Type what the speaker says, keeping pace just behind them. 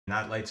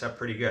That lights up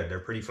pretty good. They're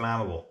pretty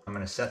flammable. I'm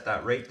gonna set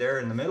that right there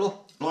in the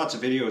middle. Lots of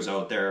videos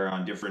out there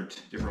on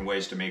different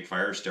ways to make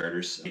fire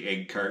starters. The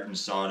egg carton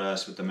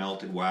sawdust with the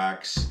melted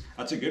wax.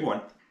 That's a good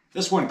one.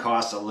 This one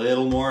costs a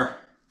little more.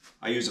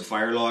 I use a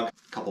firelog,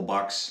 a couple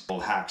bucks,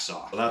 old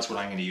hacksaw. So that's what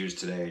I'm gonna use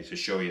today to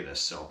show you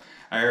this. So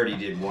I already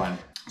did one.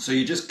 So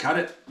you just cut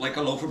it like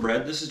a loaf of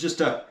bread. This is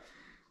just a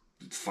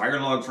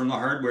firelog from the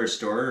hardware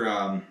store.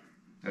 I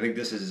think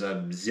this is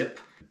a Zip,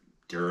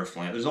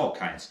 Duraflame. There's all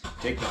kinds.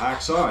 Take the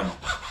hacksaw, and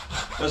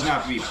it doesn't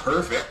have to be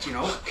perfect, you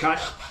know, cut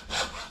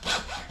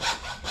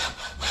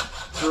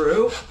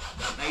through,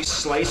 nice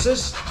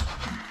slices.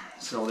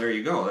 So there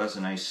you go, that's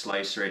a nice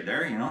slice right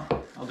there, you know.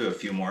 I'll do a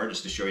few more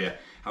just to show you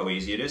how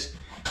easy it is.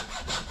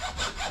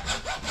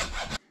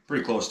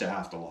 Pretty close to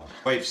half the log.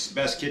 Wife's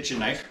best kitchen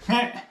knife.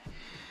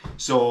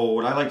 So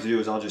what I like to do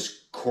is I'll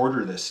just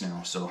quarter this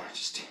now. So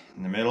just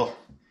in the middle.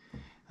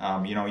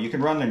 You know, you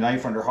can run the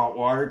knife under hot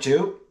water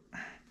too.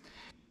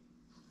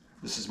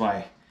 This is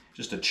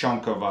just a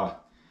chunk of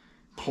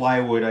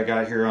plywood I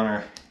got here on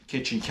our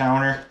kitchen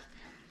counter.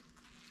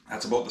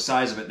 That's about the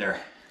size of it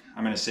there.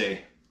 I'm gonna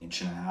say 1.5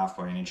 inches by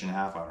 1.5 inches,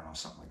 I don't know,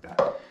 something like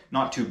that.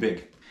 Not too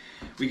big.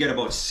 We get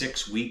about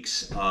 6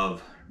 weeks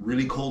of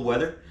really cold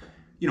weather.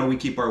 You know, we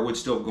keep our wood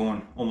stove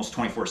going almost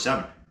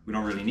 24/7. We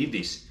don't really need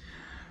these.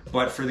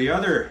 But for the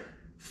other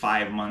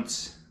 5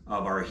 months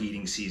of our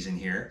heating season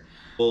here,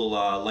 we'll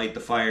light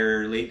the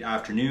fire late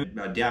afternoon,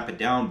 damp it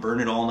down, burn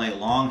it all night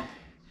long,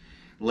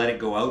 let it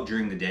go out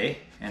during the day,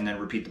 and then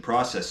repeat the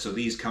process. So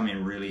these come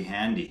in really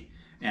handy.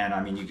 And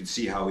I mean, you can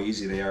see how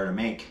easy they are to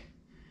make.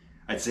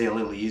 I'd say a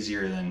little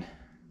easier than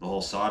the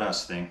whole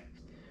sawdust thing.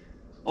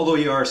 Although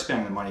you are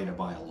spending the money to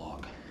buy a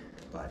log.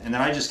 And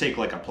then I just take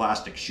like a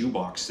plastic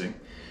shoebox thing,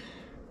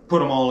 put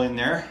them all in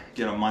there,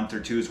 get a month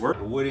or two's worth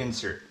of wood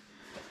insert.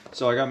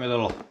 So I got my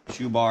little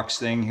shoebox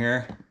thing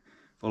here,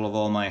 full of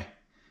all my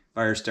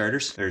fire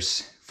starters.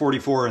 There's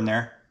 44 in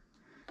there.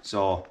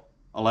 So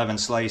 11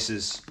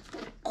 slices,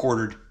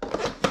 quartered.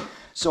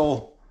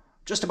 So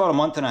just about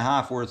 1.5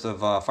 months worth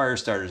of fire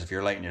starters if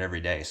you're lighting it every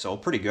day. So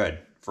pretty good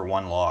for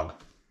one log.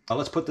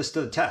 Let's put this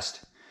to the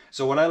test.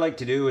 So what I like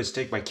to do is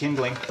take my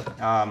kindling.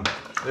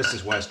 This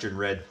is Western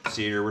red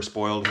cedar. We're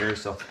spoiled here.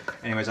 So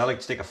anyways, I like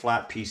to take a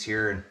flat piece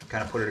here and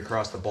kind of put it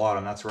across the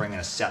bottom. That's where I'm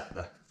going to set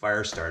the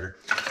fire starter.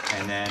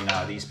 And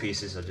then these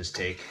pieces I'll just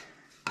take,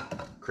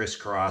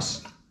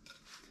 crisscross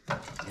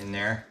in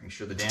there. Make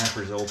sure the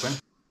damper's open.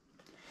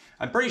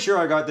 I'm pretty sure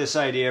I got this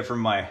idea from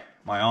my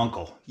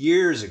uncle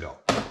years ago.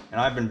 And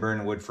I've been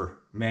burning wood for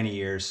many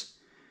years.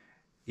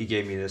 He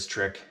gave me this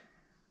trick.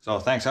 So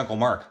thanks, Uncle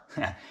Mark.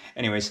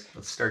 Anyways,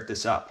 let's start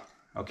this up.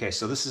 Okay,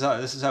 so this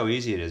is how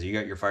easy it is. You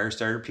got your fire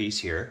starter piece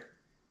here.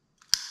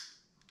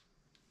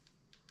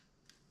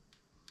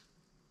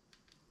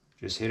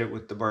 Just hit it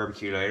with the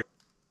barbecue lighter.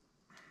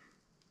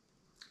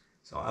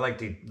 So I like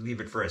to leave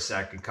it for a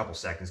couple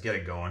seconds, get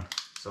it going.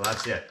 So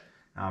that's it.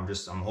 Now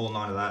I'm holding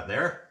on to that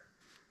there.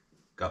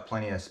 Got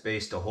plenty of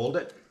space to hold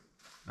it.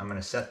 I'm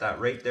gonna set that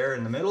right there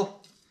in the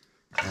middle.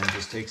 And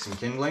just take some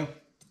kindling,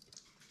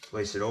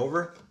 place it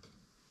over.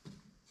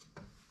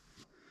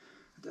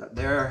 That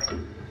there,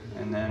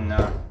 and then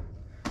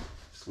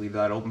just leave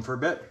that open for a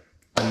bit.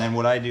 And then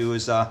what I do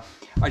is I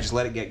just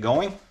let it get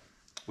going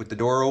with the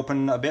door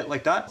open a bit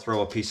like that.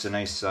 Throw a piece of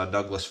nice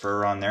Douglas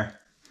fir on there.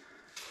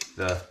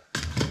 The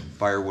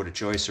firewood of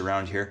choice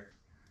around here.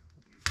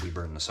 We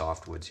burn the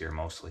softwoods here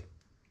mostly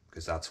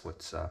because that's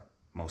what's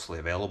mostly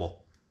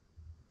available.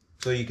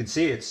 So you can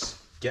see it's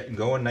getting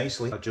going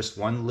nicely. Just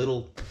one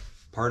little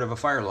part of a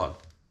fire log.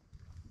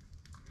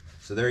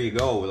 So there you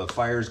go, the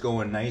fire's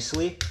going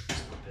nicely.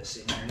 Put this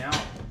in here now.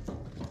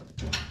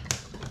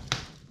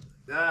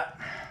 Like that.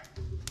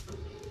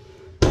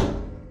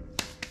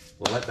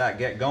 We'll let that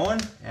get going,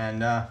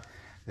 and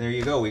there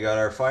you go. We got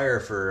our fire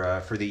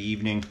for the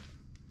evening.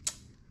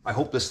 I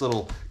hope this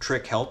little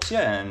trick helps you,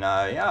 and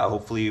yeah,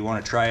 hopefully you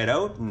want to try it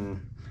out,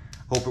 and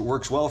hope it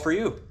works well for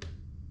you.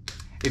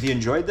 If you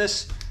enjoyed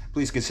this,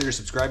 please consider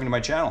subscribing to my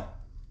channel.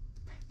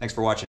 Thanks for watching.